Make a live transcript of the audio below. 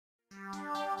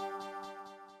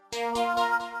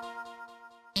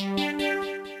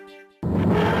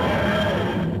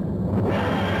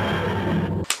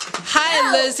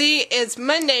Lizzie. It's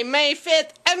Monday, May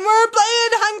 5th, and we're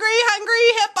playing Hungry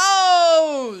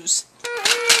Hungry Hippos!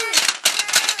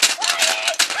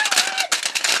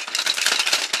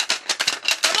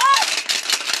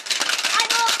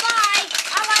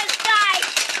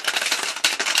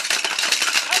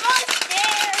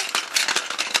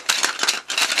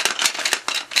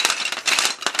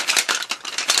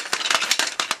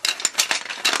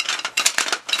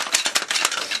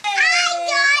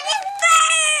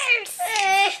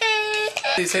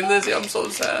 Say, Lizzie, I'm so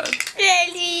sad.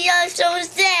 Lizzie, I'm so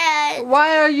sad.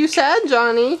 Why are you sad,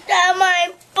 Johnny? That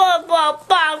my football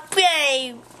ball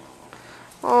game.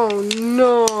 Oh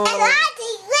no. And I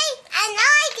did great, and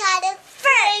I got it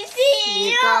first.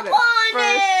 You got it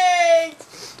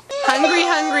first. Hungry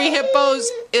Hungry Hippos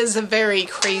is a very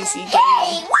crazy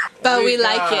game, but we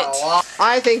like it.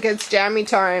 I think it's jammy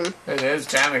time. It is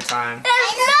jammy time.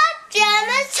 It's not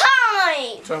jammy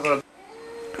time. So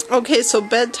Okay, so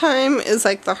bedtime is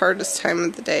like the hardest time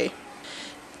of the day.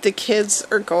 The kids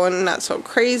are going not so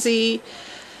crazy.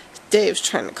 Dave's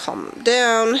trying to calm them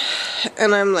down.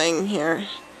 And I'm laying here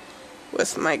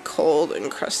with my cold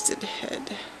encrusted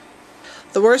head.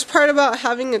 The worst part about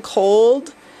having a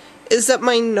cold is that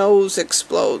my nose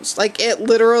explodes. Like, it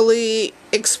literally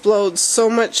explodes. So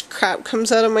much crap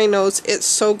comes out of my nose. It's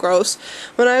so gross.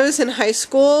 When I was in high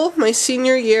school, my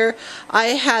senior year, I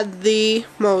had the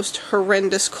most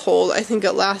horrendous cold. I think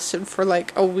it lasted for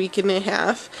like a week and a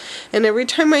half. And every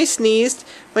time I sneezed,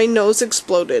 my nose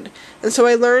exploded. And so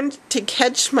I learned to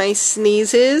catch my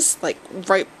sneezes, like,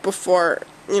 right before,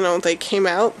 they came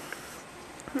out.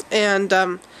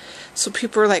 And, so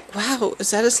people were like, wow,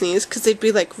 is that a sneeze? Because they'd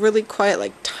be like really quiet,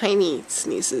 like tiny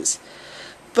sneezes.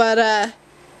 But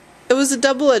it was a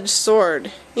double-edged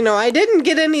sword. I didn't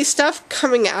get any stuff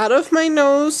coming out of my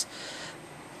nose,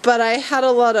 but I had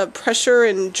a lot of pressure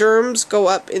and germs go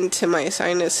up into my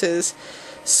sinuses.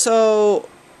 So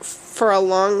for a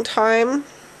long time,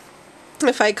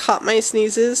 if I caught my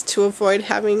sneezes to avoid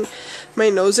having my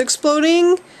nose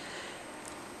exploding,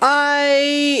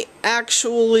 I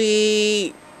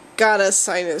actually got a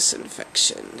sinus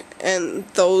infection, and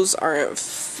those aren't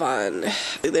fun.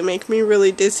 They make me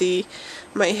really dizzy.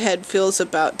 My head feels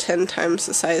about 10 times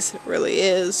the size it really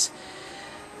is.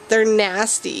 They're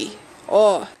nasty.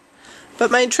 Oh.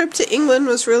 But my trip to England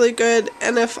was really good,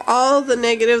 and if all the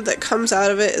negative that comes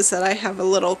out of it is that I have a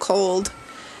little cold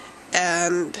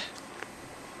and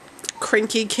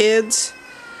cranky kids,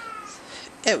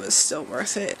 it was still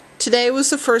worth it. Today was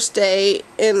the first day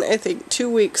in, I think, 2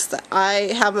 weeks that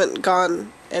I haven't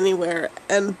gone anywhere,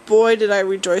 and boy did I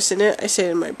rejoice in it. I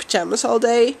stayed in my pajamas all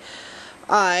day.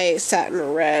 I sat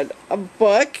and read a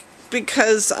book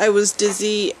because I was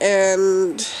dizzy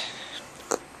and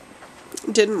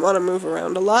didn't want to move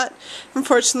around a lot.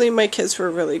 Unfortunately, my kids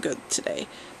were really good today,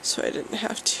 so I didn't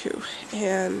have to,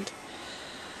 and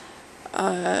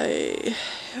it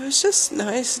was just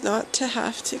nice not to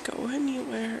have to go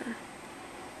anywhere.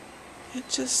 It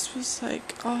just was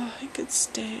like, oh, I could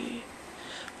stay.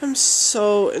 I'm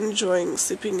so enjoying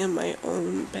sleeping in my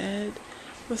own bed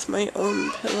with my own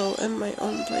pillow and my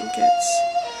own blankets.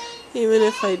 Even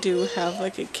if I do have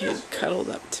like a kid cuddled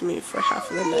up to me for half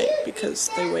of the night because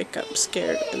they wake up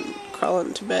scared and crawl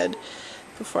into bed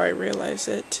before I realize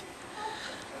it.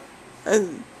 I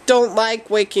don't like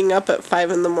waking up at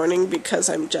 5 in the morning because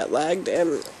I'm jet lagged,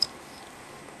 and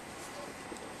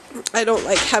I don't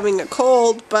like having a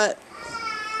cold, but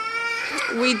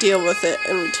we deal with it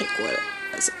and we take it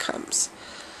as it comes.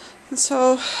 And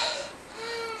so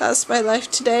that's my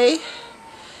life today.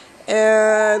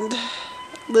 And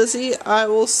Lizzie, I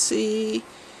will see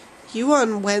you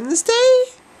on Wednesday?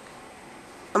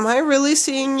 Am I really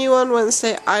seeing you on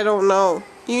Wednesday? I don't know.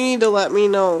 You need to let me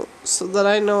know so that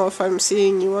I know if I'm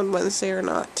seeing you on Wednesday or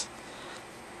not.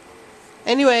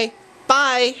 Anyway,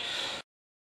 bye!